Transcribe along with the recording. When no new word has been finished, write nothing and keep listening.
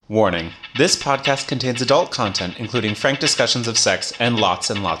Warning. This podcast contains adult content, including frank discussions of sex and lots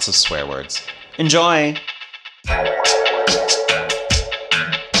of swear words. Enjoy!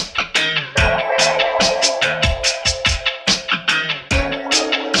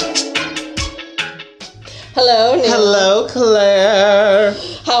 Hello, Neil. Hello, Claire.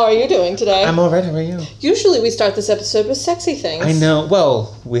 How are you doing today? I'm alright, how are you? Usually we start this episode with sexy things. I know.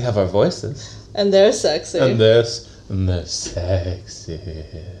 Well, we have our voices. And they're sexy. And they're sexy.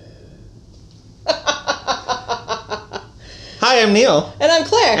 Hi, I'm Neil. And I'm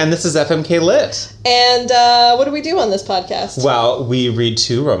Claire. And this is FMK Lit. And what do we do on this podcast? Well, we read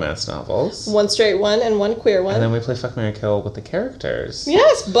 2 romance novels. One straight one and one queer one. And then we play Fuck, Marry, Kill with the characters.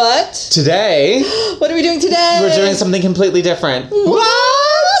 Yes, but... Today... What are we doing today? We're doing something completely different.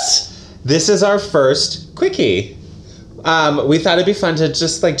 What? This is our first quickie. We thought it'd be fun to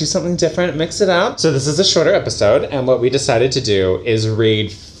just do something different, mix it up. So this is a shorter episode, and what we decided to do is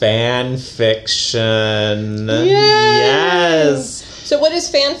read fan fiction. Yay! Yes. So what is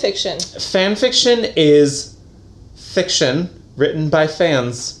fan fiction? Fan fiction is fiction written by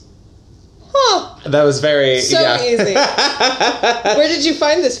fans. Huh. That was very easy. Where did you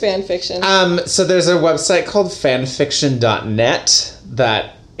find this fan fiction? So there's a website called fanfiction.net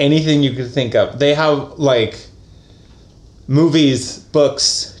that anything you could think of. They have movies,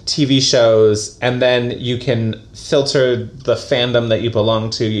 books, TV shows, and then you can filter the fandom that you belong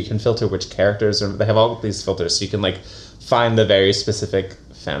to. You can filter which characters, they have all of these filters, so you can find the very specific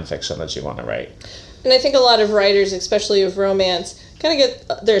fan fiction that you want to write. And I think a lot of writers, especially of romance, kind of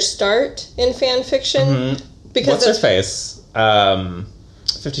get their start in fan fiction. Mm-hmm. Because What's her face?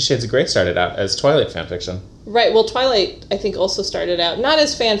 50 Shades of Grey started out as Twilight fan fiction. Right, well, Twilight, I think, also started out, not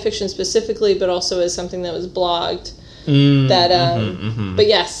as fan fiction specifically, but also as something that was blogged. But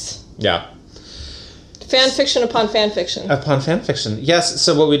yes. Yeah. Fan fiction upon fan fiction. Upon fan fiction. Yes,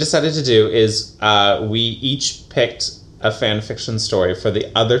 so what we decided to do is we each picked a fan fiction story for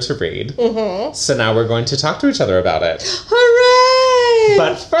the other to read. Mm-hmm. So now we're going to talk to each other about it. Hooray!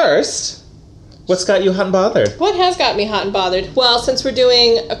 But first, what's got you hot and bothered? What has got me hot and bothered? Well, since we're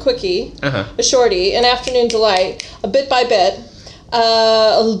doing a quickie, a shorty, an afternoon delight, a bit by bit,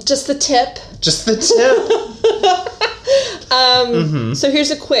 just the tip. Just the tip. So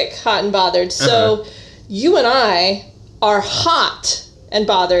here's a quick hot and bothered. So you and I are hot and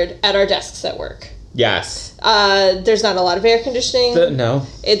bothered at our desks at work. Yes. There's not a lot of air conditioning. No.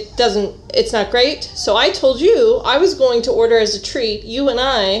 It's not great. So I told you I was going to order as a treat, you and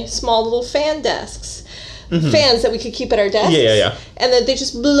I, small little fan desks. Fans that we could keep at our desks. Yeah. And that they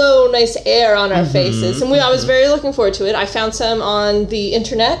just blow nice air on our faces. And I was very looking forward to it. I found some on the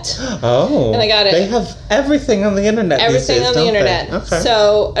internet. Oh. And I got it. They have everything on the internet Everything these days, on the internet. Okay.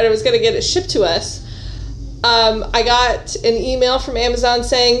 So, and I was going to get it shipped to us. I got an email from Amazon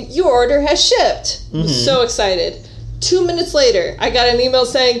saying, your order has shipped. I was so excited. 2 minutes later, I got an email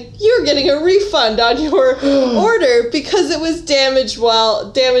saying, you're getting a refund on your order because it was damaged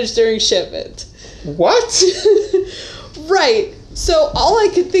during shipment. What? Right. So all I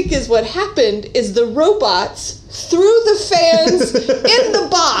could think is what happened is the robots threw the fans in the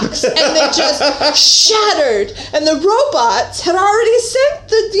box and they just shattered. And the robots had already sent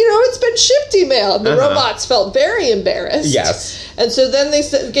it's been shipped email. And the robots felt very embarrassed. Yes. And so then they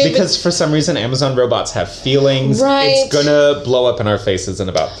gave Because for some reason Amazon robots have feelings. Right. It's gonna blow up in our faces in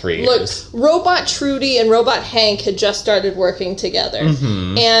about 3 years. Look, Robot Trudy and Robot Hank had just started working together.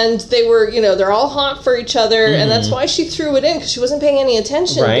 And they were, they're all hot for each other. And that's why she threw it in, because she wasn't paying any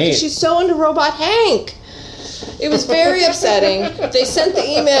attention. Right. Because she's so into Robot Hank. It was very upsetting. They sent the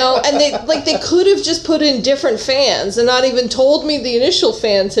email, and they could have just put in different fans and not even told me the initial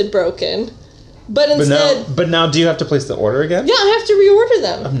fans had broken. But instead... But now do you have to place the order again? Yeah, I have to reorder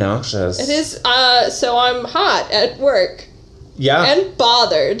them. Obnoxious. It is, so I'm hot at work. Yeah. And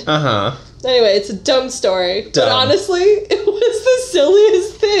bothered. Anyway, it's a dumb story. Dumb. But honestly, it was the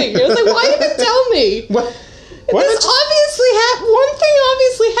silliest thing. It was like, why even tell me? What? One thing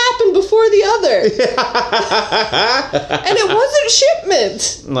obviously happened before the other. And it wasn't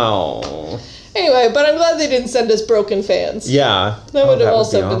shipment. No. Anyway, but I'm glad they didn't send us broken fans. Yeah. That would have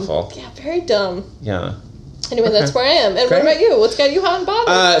also be been awful. Yeah, very dumb. Yeah. Anyway, that's where I am. And Great. What about you? What's got you hot and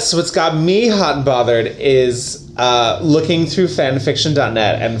bothered? So what's got me hot and bothered is looking through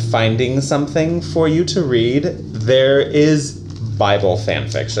fanfiction.net and finding something for you to read. There is Bible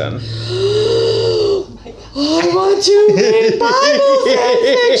fanfiction. I want to read Bible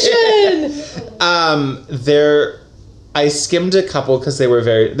fanfiction! I skimmed a couple because they were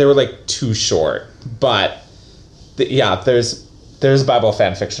too short. But, there's Bible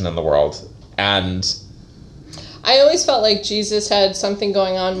fanfiction in the world. And I always felt like Jesus had something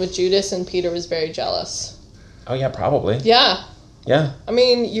going on with Judas, and Peter was very jealous. Oh yeah, probably. Yeah. Yeah. I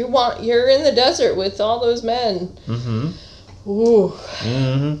mean, you're in the desert with all those men. Mm-hmm. Ooh.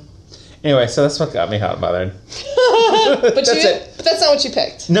 Mm-hmm. Anyway, so that's what got me hot and bothered. But that's not what you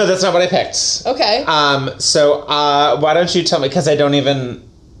picked. No, that's not what I picked. Okay. So why don't you tell me? Because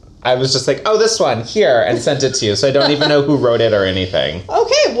I was just like, oh, this one here, and sent it to you. So I don't even know who wrote it or anything.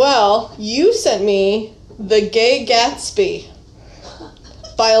 Okay, well, you sent me The Gay Gatsby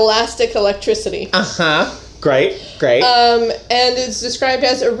by Elastic Electricity. Uh-huh. Great. And it's described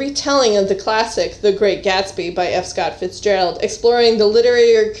as a retelling of the classic The Great Gatsby by F. Scott Fitzgerald, exploring the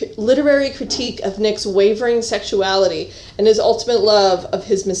literary critique of Nick's wavering sexuality and his ultimate love of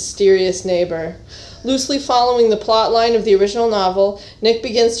his mysterious neighbor. Loosely following the plot line of the original novel, Nick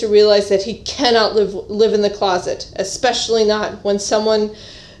begins to realize that he cannot live in the closet, especially not when someone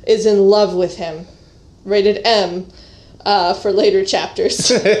is in love with him. Rated M. For later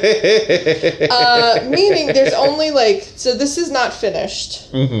chapters. Meaning there's only so this is not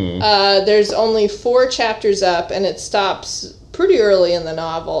finished. Mm-hmm. There's only 4 chapters up, and it stops pretty early in the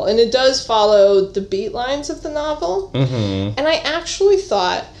novel. And it does follow the beat lines of the novel. Mm-hmm. And I actually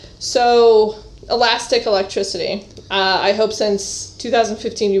thought, Elastic Electricity. I hope since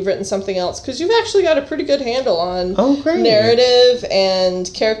 2015 you've written something else, because you've actually got a pretty good handle on narrative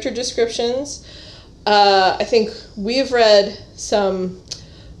and character descriptions. I think we've read some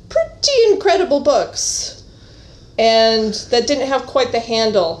pretty incredible books, and that didn't have quite the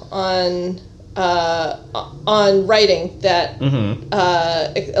handle on writing that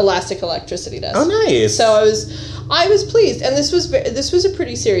Elastic Electricity does. Oh, nice! So I was pleased, and this was a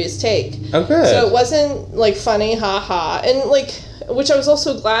pretty serious take. Oh, good. So it wasn't funny, ha, and which I was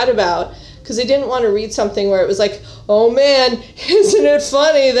also glad about. Because I didn't want to read something where it was like, oh man, isn't it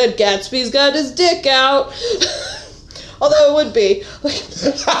funny that Gatsby's got his dick out? Although it would be. If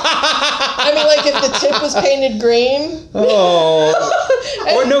the tip was painted green. Oh.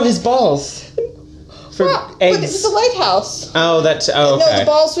 Or no, his balls. For eggs. But it was a lighthouse. Oh, okay. No, the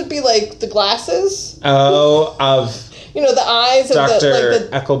balls would be the glasses. Oh, of... the eyes of Dr.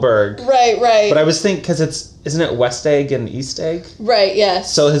 Eckelberg. Right. But I was thinking, because isn't it West Egg and East Egg? Right,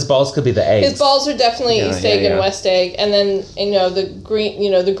 yes. So his balls could be the eggs. His balls are definitely East Egg and West Egg, and then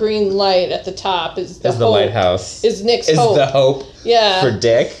the green light at the top is the lighthouse. Is Nick's hope. Is the hope for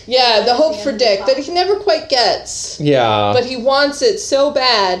Dick? Yeah, the hope for Dick that he never quite gets. Yeah. But he wants it so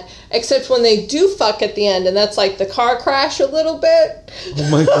bad, except when they do fuck at the end, and that's the car crash a little bit. Oh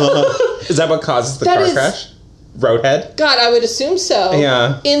my god. Is that what causes the car crash? Roadhead? God, I would assume so.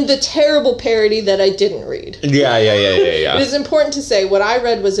 Yeah. In the terrible parody that I didn't read. Yeah. It is important to say what I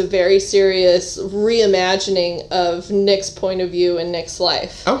read was a very serious reimagining of Nick's point of view in Nick's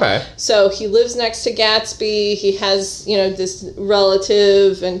life. Okay. So he lives next to Gatsby. He has, this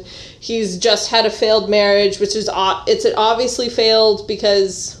relative, and he's just had a failed marriage, which is it's obviously failed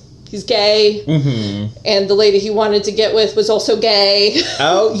because he's gay, and the lady he wanted to get with was also gay.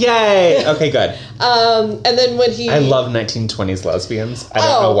 Oh, yay! Okay, good. And then when I love 1920s lesbians. I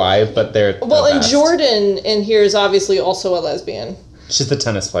don't know why, but they're and Jordan in here is obviously also a lesbian. She's the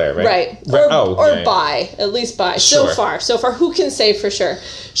tennis player, right? Right. Or bi. At least bi. Sure. So far, who can say for sure?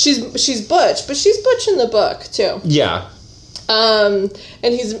 She's butch, but she's butch in the book, too. Yeah. And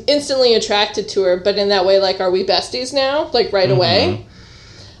he's instantly attracted to her, but in that way, are we besties now? Right away?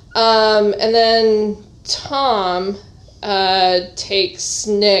 And then Tom takes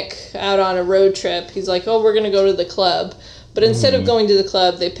Nick out on a road trip. He's like, oh, we're going to go to the club. But instead of going to the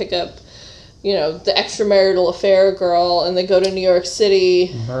club, they pick up, the extramarital affair girl, and they go to New York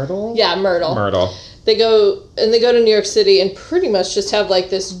City. Myrtle? Yeah, Myrtle. Myrtle. They go to New York City and pretty much just have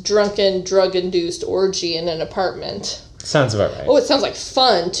this drunken, drug-induced orgy in an apartment. Sounds about right. Oh, it sounds like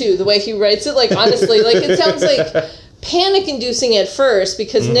fun, too, the way he writes it. Honestly, it sounds panic-inducing at first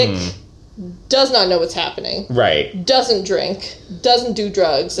because Nick does not know what's happening. Right. Doesn't drink, doesn't do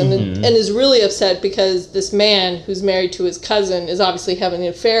drugs, and is really upset because this man who's married to his cousin is obviously having an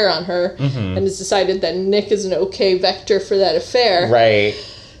affair on her and has decided that Nick is an okay vector for that affair. Right.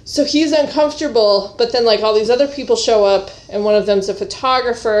 So he's uncomfortable, but then all these other people show up, and one of them's a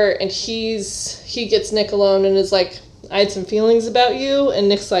photographer, and he gets Nick alone and is like, I had some feelings about you, and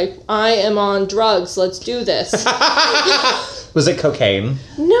Nick's like, I am on drugs, let's do this. Was it cocaine?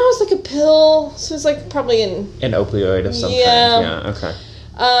 No, it was a pill, so it was probably an opioid of some kind. Yeah, okay.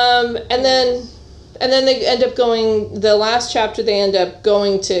 And then they end up going, the last chapter they end up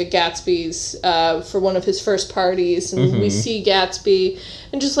going to Gatsby's for one of his first parties, and we see Gatsby,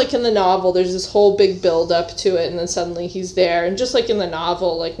 and just in the novel, there's this whole big build up to it, and then suddenly he's there, and just in the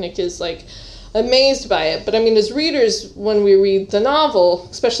novel, Nick is amazed by it. But I mean, as readers, when we read the novel,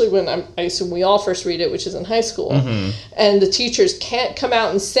 especially when I assume we all first read it, which is in high school, and the teachers can't come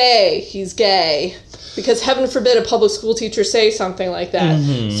out and say he's gay, because heaven forbid a public school teacher say something like that.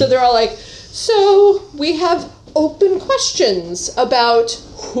 So they're all like, so we have open questions about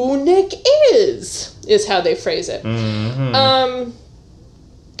who Nick is how they phrase it.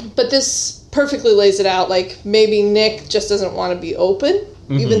 But this perfectly lays it out. Like, maybe Nick just doesn't want to be open,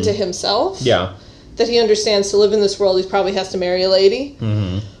 even to himself. Yeah. That he understands to live in this world, he probably has to marry a lady.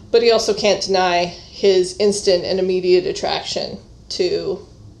 But he also can't deny his instant and immediate attraction to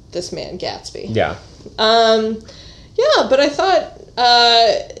this man, Gatsby. Yeah. Yeah, but I thought,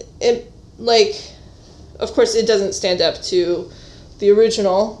 it, like, of course it doesn't stand up to the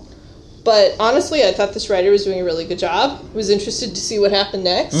original, but honestly, I thought this writer was doing a really good job. I was interested to see what happened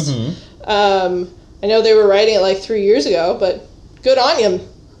next. I know they were writing it like 3 years ago, but good on you.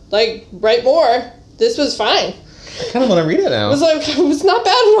 Like, write more. This was fine. I kind of want to read it now. It was not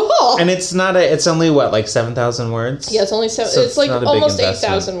bad at all. And it's not it's only, what, like 7,000 words? Yeah, it's only 7. So it's like not a big almost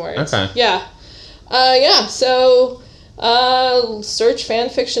investment. 8,000 words. Okay. Yeah. So search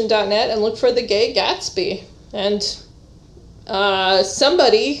fanfiction.net and look for The Gay Gatsby. And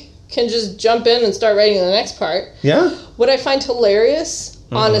somebody can just jump in and start writing the next part. Yeah. What I find hilarious,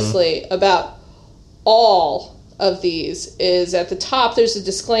 honestly, about all of these is at the top there's a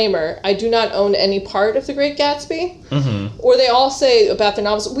disclaimer: I do not own any part of The Great Gatsby. Or they all say about their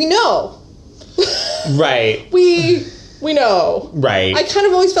novels, we know. Right. We know. Right. I kind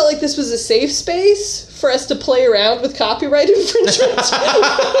of always felt like this was a safe space for us to play around with copyright infringement.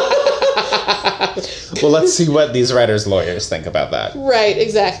 Well, let's see what these writers' lawyers think about that. Right,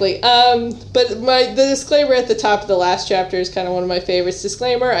 exactly. But the disclaimer at the top of the last chapter is kind of one of my favorites.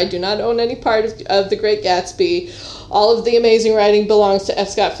 Disclaimer: I do not own any part of The Great Gatsby. All of the amazing writing belongs to F.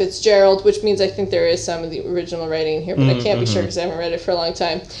 Scott Fitzgerald, which means I think there is some of the original writing in here, but I can't be sure because I haven't read it for a long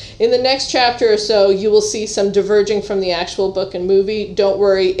time. In the next chapter or so, you will see some diverging from the actual book and movie. Don't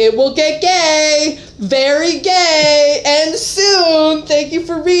worry, it will get gay! Very gay! And soon! Thank you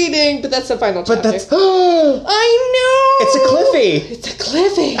for reading! But that's the final chapter. But that's... I know! It's a Cliffy! It's a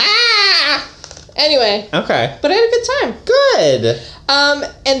Cliffy! Ah! Anyway. Okay. But I had a good time. Good!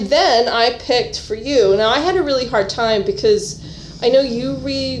 And then I picked for you. Now, I had a really hard time because I know you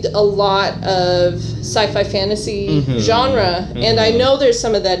read a lot of sci-fi fantasy genre, and I know there's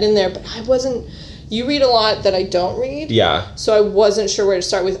some of that in there, but I wasn't... You read a lot that I don't read. Yeah. So I wasn't sure where to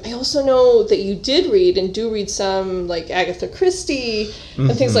start with. I also know that you did read and do read some, like, Agatha Christie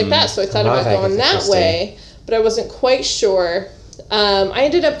and things like that, so I thought about going that way, but I wasn't quite sure. I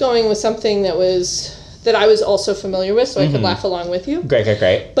ended up going with something that I was also familiar with, so I could laugh along with you.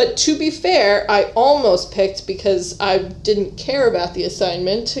 Great. But to be fair, I almost picked, because I didn't care about the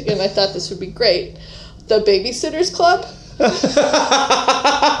assignment, and I thought this would be great, The Babysitter's Club.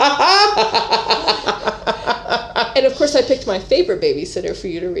 And of course I picked my favorite babysitter for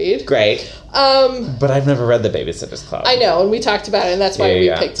you to read. Great. But I've never read The Babysitter's Club. I know, and we talked about it, and that's why we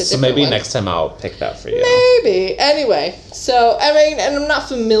picked a different So maybe one. next time I'll pick that for you. Maybe. Anyway, so, I mean, and I'm not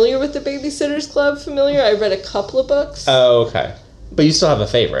familiar with The Babysitter's Club. I read a couple of books. Oh, okay. But you still have a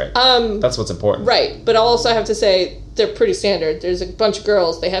favorite. That's what's important. Right, but I'll also have to say, they're pretty standard. There's a bunch of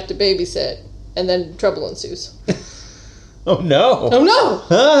girls, they have to babysit, and then trouble ensues. Oh, no. Oh,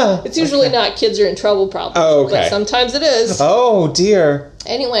 no! It's usually not kids are in trouble problems. Oh, okay. But sometimes it is. Oh, dear.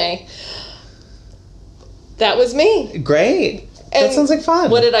 Anyway, that was me. Great. And that sounds like fun.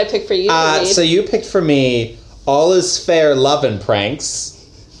 What did I pick for you to read? So you picked for me All Is Fair, Love and Pranks.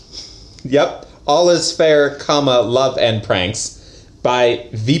 Yep. All Is Fair, Love and Pranks by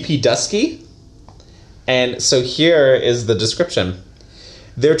V.P. Dusky. And so here is the description.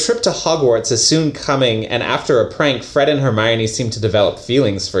 Their trip to Hogwarts is soon coming, and after a prank, Fred and Hermione seem to develop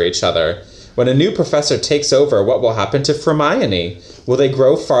feelings for each other. When a new professor takes over, what will happen to Hermione? Will they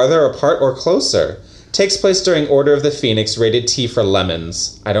grow farther apart or closer? Takes place during Order of the Phoenix, rated T for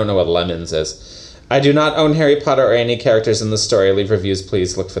lemons. I don't know what lemons is. I do not own Harry Potter or any characters in the story. Leave reviews,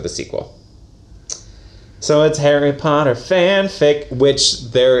 please. Look for the sequel. So it's Harry Potter fanfic,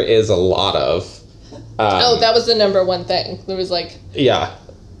 which there is a lot of. That was the number one thing. There was like... Yeah.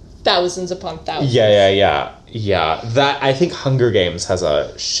 Thousands upon thousands. Yeah. That, I think Hunger Games has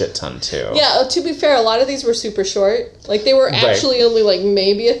a shit ton, too. Yeah, to be fair, a lot of these were super short. Like, they were actually only, like,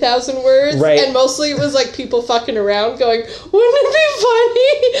 maybe 1,000 words. Right. And mostly it was, like, people fucking around going, wouldn't it be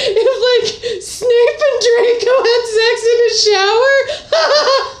funny if, like, Snape and Draco had sex in a shower?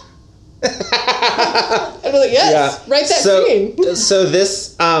 I'd be like, yes, write that scene. So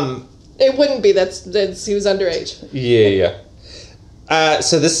this, It wouldn't be. That's he was underage. Yeah.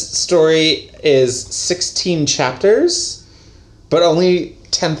 So this story is 16 chapters, but only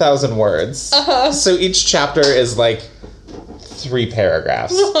 10,000 words. Uh-huh. So each chapter is like 3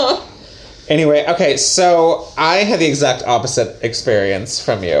 paragraphs. Anyway, okay, so I had the exact opposite experience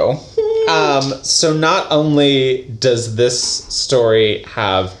from you. So not only does this story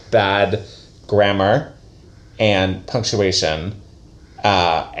have bad grammar and punctuation,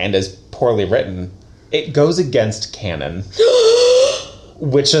 and is poorly written, it goes against canon.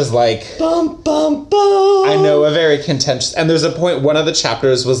 Which is like... Bum, bum, bum. I know, a very contentious... And there's a point, one of the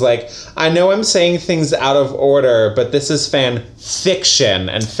chapters was like, I know I'm saying things out of order, but this is fan fiction.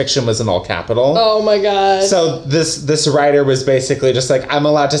 And fiction was in all capital. Oh my god. So this writer was basically just like, I'm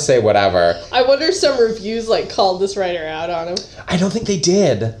allowed to say whatever. I wonder if some reviews, like, called this writer out on him. I don't think they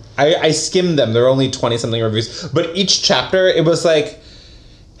did. I skimmed them. There were only 20-something reviews. But each chapter, it was like,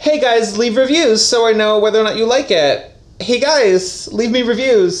 hey guys, leave reviews so I know whether or not you like it. Hey guys, leave me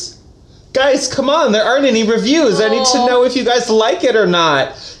reviews. Guys, come on, there aren't any reviews. Aww. I need to know if you guys like it or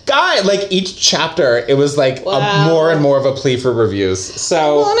not. Like each chapter, it was like more and more of a plea for reviews.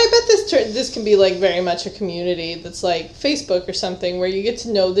 So, well, and I bet this can be like very much a community that's like Facebook or something where you get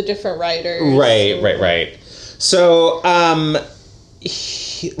to know the different writers. Right. So,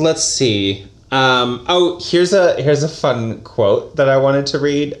 let's see. Here's a fun quote that I wanted to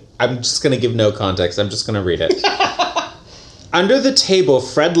read. I'm just going to give no context. I'm just going to read it. Under the table,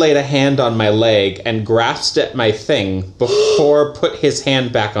 Fred laid a hand on my leg and grasped at my thing before put his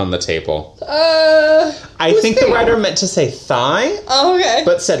hand back on the table. I think the writer meant to say thigh. Oh, okay.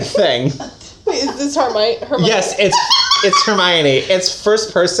 But said thing. Wait, is this Hermione? Yes, it's Hermione. It's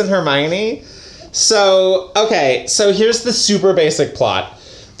first person Hermione. So, okay, so here's the super basic plot.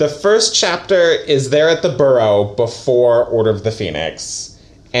 The first chapter is they're at the Burrow before Order of the Phoenix.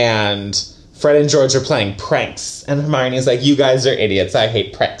 And Fred and George are playing pranks. And Hermione's like, you guys are idiots. I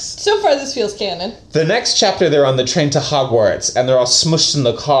hate pranks. So far, this feels canon. The next chapter, they're on the train to Hogwarts. And they're all smushed in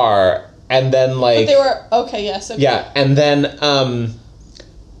the car. And then, like... But they were... Okay, yes. Okay. Yeah, and then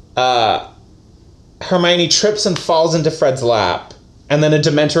Hermione trips and falls into Fred's lap. And then a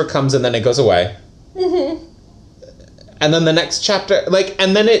Dementor comes and then it goes away. Mm-hmm. And then the next chapter...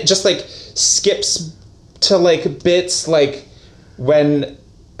 and then it just, skips to, bits, when...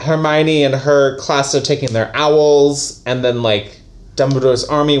 Hermione and her class are taking their owls, and then, Dumbledore's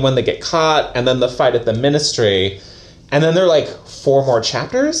army when they get caught, and then the fight at the Ministry, and then there are, 4 more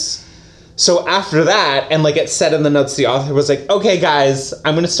chapters? So after that, and, it said in the notes, the author was like, okay, guys,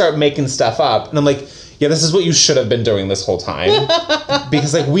 I'm going to start making stuff up. And I'm like, yeah, this is what you should have been doing this whole time.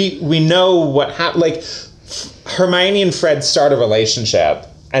 Because, we know what happened. Hermione and Fred start a relationship,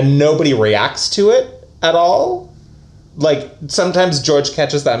 and nobody reacts to it at all. Sometimes George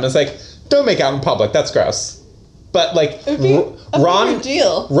catches them and is like, don't make out in public, that's gross. But,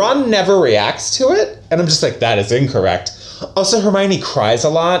 Ron never reacts to it, and I'm just like, that is incorrect. Also, Hermione cries a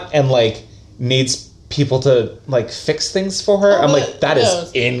lot and, needs people to, fix things for her. I'm like, that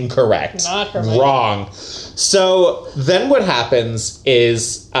is incorrect. Not Hermione. Wrong. So, then what happens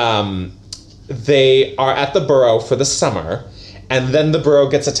is, they are at the Burrow for the summer, and then the Burrow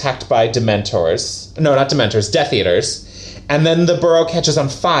gets attacked by Dementors. No, not Dementors, Death Eaters. And then the Burrow catches on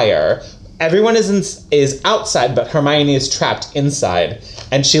fire. Everyone is outside, but Hermione is trapped inside.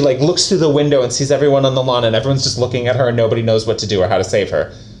 And she, looks through the window and sees everyone on the lawn, and everyone's just looking at her, and nobody knows what to do or how to save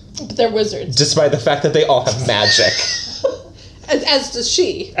her. But they're wizards. Despite the fact that they all have magic. As does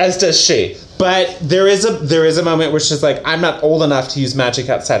she. As does she. But there is a moment where she's like, I'm not old enough to use magic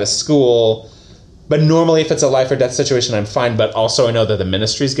outside of school. But normally if it's a life or death situation, I'm fine. But also I know that the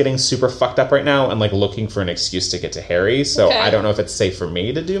Ministry's getting super fucked up right now and looking for an excuse to get to Harry. So okay. I don't know if it's safe for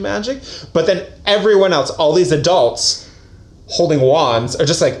me to do magic. But then everyone else, all these adults holding wands are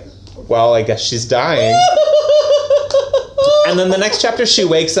just like, well, I guess she's dying. And then the next chapter she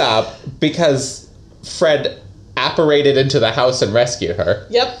wakes up because Fred apparated into the house and rescued her.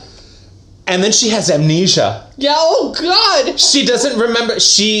 Yep. And then she has amnesia. Yeah, oh god! She doesn't remember.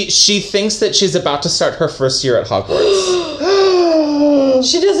 She thinks that she's about to start her first year at Hogwarts.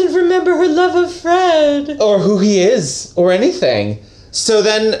 She doesn't remember her love of Fred. Or who he is, or anything. So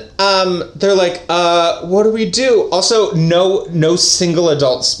then, they're like, what do we do? Also, no single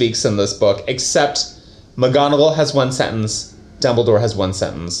adult speaks in this book, except McGonagall has 1 sentence, Dumbledore has 1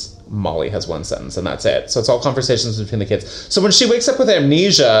 sentence, Molly has 1 sentence, and that's it. So it's all conversations between the kids. So when she wakes up with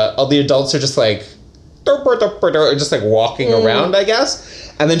amnesia, all the adults are just walking around, I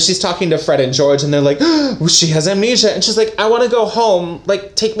guess. And then she's talking to Fred and George, and they're like, oh, she has amnesia. And she's like, I want to go home.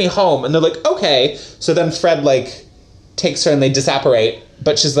 Take me home. And they're like, okay. So then Fred, takes her and they disapparate.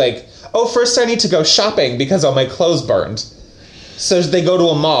 But she's like, oh, first I need to go shopping because all my clothes burned. So they go to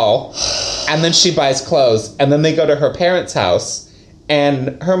a mall, and then she buys clothes, and then they go to her parents' house,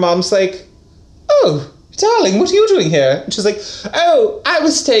 and her mom's like, "Oh, darling, what are you doing here?" And she's like, "Oh, I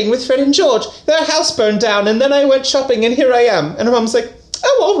was staying with Fred and George. Their house burned down, and then I went shopping, and here I am." And her mom's like,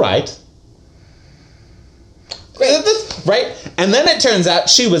 "Oh, all right." Right? And then it turns out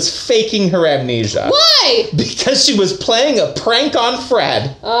she was faking her amnesia. Why? Because she was playing a prank on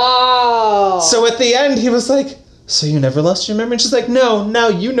Fred. Oh. So at the end, he was like, "So you never lost your memory?" And she's like, "No, now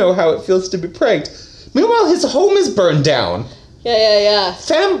you know how it feels to be pranked." Meanwhile, his home is burned down. Yeah.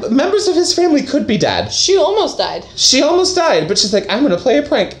 Members of his family could be dead. She almost died. She almost died, but she's like, "I'm going to play a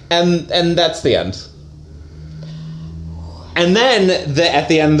prank." And that's the end. And then at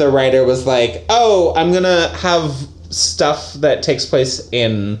the end, the writer was like, "Oh, I'm going to have stuff that takes place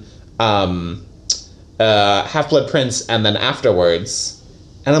in Half-Blood Prince and then afterwards."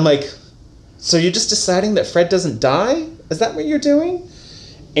 And I'm like, "So you're just deciding that Fred doesn't die? Is that what you're doing?"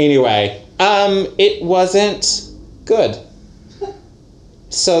 Anyway, it wasn't good.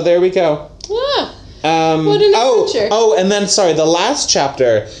 So there we go. Ah, what an adventure. Oh, and then, sorry, the last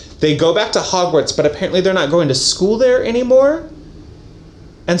chapter, they go back to Hogwarts, but apparently they're not going to school there anymore.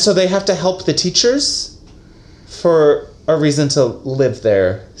 And so they have to help the teachers for a reason to live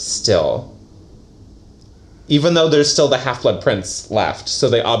there still. Even though there's still the Half-Blood Prince left, so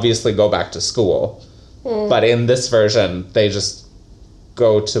they obviously go back to school. But in this version, they just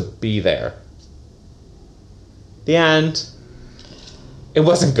go to be there. The end. It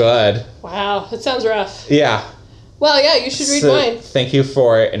wasn't good. Wow, that sounds rough. Yeah. Well, yeah, you should read mine. Thank you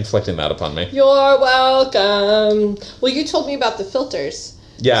for inflicting that upon me. You're welcome. Well, you told me about the filters.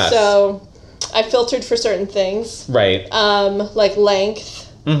 Yes. So I filtered for certain things. Right. Like length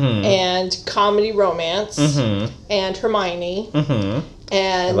Mm-hmm. and comedy romance Mm-hmm. and Hermione. Mm-hmm.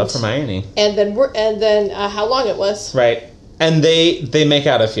 And I love Hermione. And then how long it was. Right. And they make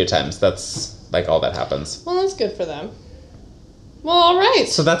out a few times. That's like all that happens. Well, that's good for them. Well, all right.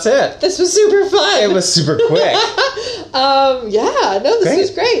 So that's it. This was super fun. It was super quick. This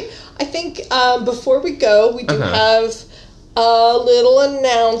is great. I think before we go, we do have a little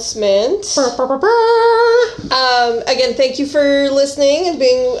announcement. Again, thank you for listening and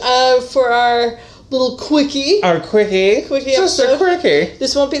being for our little quickie. Our quickie. Just episode. a quickie.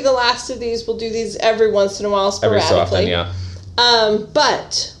 This won't be the last of these. We'll do these every once in a while, sporadically. Every so often, yeah.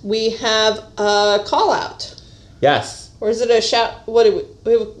 But we have a call out. Yes. Or is it a shout? What do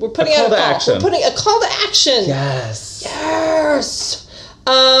we're putting out a call. Action. We're putting a call to action. Yes. Yes.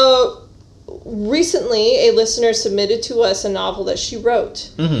 Recently, a listener submitted to us a novel that she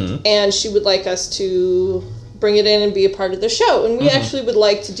wrote, and she would like us to bring it in and be a part of the show, and we actually would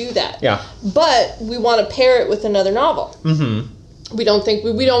like to do that. Yeah. But we want to pair it with another novel. Mm-hmm. We don't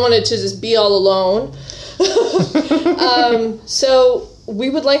want it to just be all alone. So we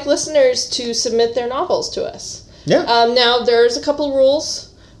would like listeners to submit their novels to us. Yeah. Now, there's a couple rules.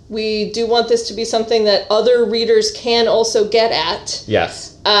 We do want this to be something that other readers can also get at. Yes.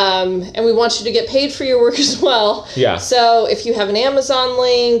 And we want you to get paid for your work as well. Yeah. So if you have an Amazon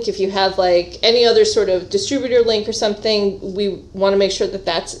link, if you have like any other sort of distributor link or something, we want to make sure that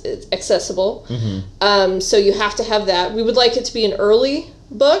that's accessible. So you have to have that. We would like it to be an early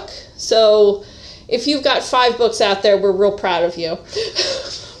book. So if you've got 5 books out there, we're real proud of you.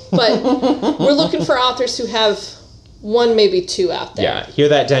 But we're looking for authors who have 1, maybe 2 out there. Yeah. Hear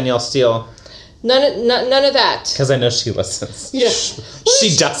that, Danielle Steele? None of that. Because I know she listens. Yeah.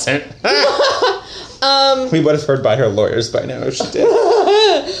 She doesn't. We would have heard by her lawyers by now if she did.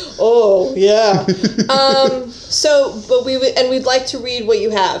 Oh, yeah. But we'd like to read what you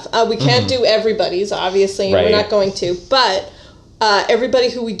have. We can't do everybody's, obviously, and we're not going to. But everybody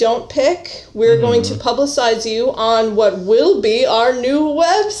who we don't pick, we're going to publicize you on what will be our new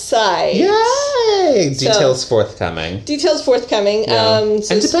website. Yay! Details forthcoming. Yeah.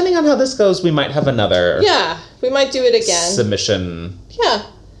 And depending on how this goes, we might have another we might do it again. Submission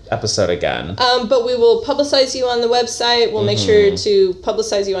episode again. But we will publicize you on the website. We'll make sure to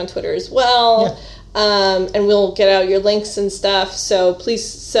publicize you on Twitter as well. Yeah. And we'll get out your links and stuff. So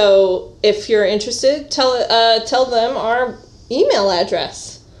please, if you're interested, tell them our email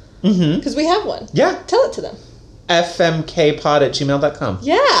address. Because we have one. Yeah. Tell it to them. fmkpod@gmail.com.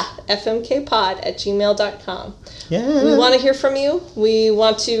 Yeah. fmkpod@gmail.com. Yeah. We want to hear from you. We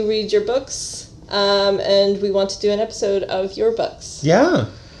want to read your books. And we want to do an episode of your books. Yeah.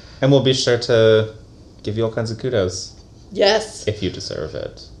 And we'll be sure to give you all kinds of kudos. Yes. If you deserve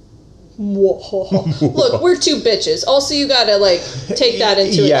it. Look, we're two bitches. Also, you gotta, like, take that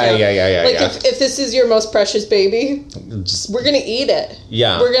into account. Yeah. Like, if this is your most precious baby, we're gonna eat it.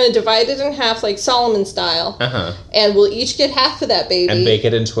 Yeah. We're gonna divide it in half, like Solomon style. And we'll each get half of that baby. And bake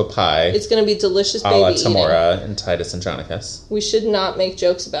it into a pie. It's gonna be delicious baby a la eating. Tamora and Titus Andronicus. We should not make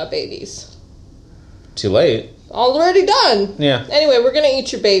jokes about babies. Too late. Already done. Yeah. Anyway, we're gonna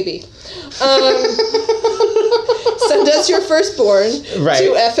eat your baby. Send us your firstborn to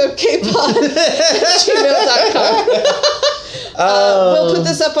fmkpod@gmail.com. We'll put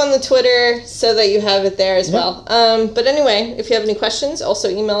this up on the Twitter so that you have it there as well. But anyway, if you have any questions, also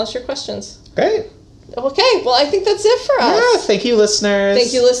email us your questions. Great. Okay, well, I think that's it for us. Yeah, thank you, listeners.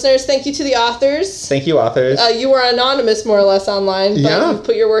 Thank you, listeners. Thank you to the authors. Thank you, authors. You were anonymous, more or less, online, but you've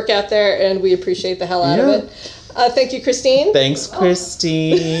put your work out there, and we appreciate the hell out of it. Thank you, Christine. Thanks,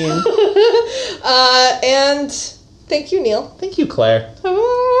 Christine. And thank you, Neil. Thank you, Claire.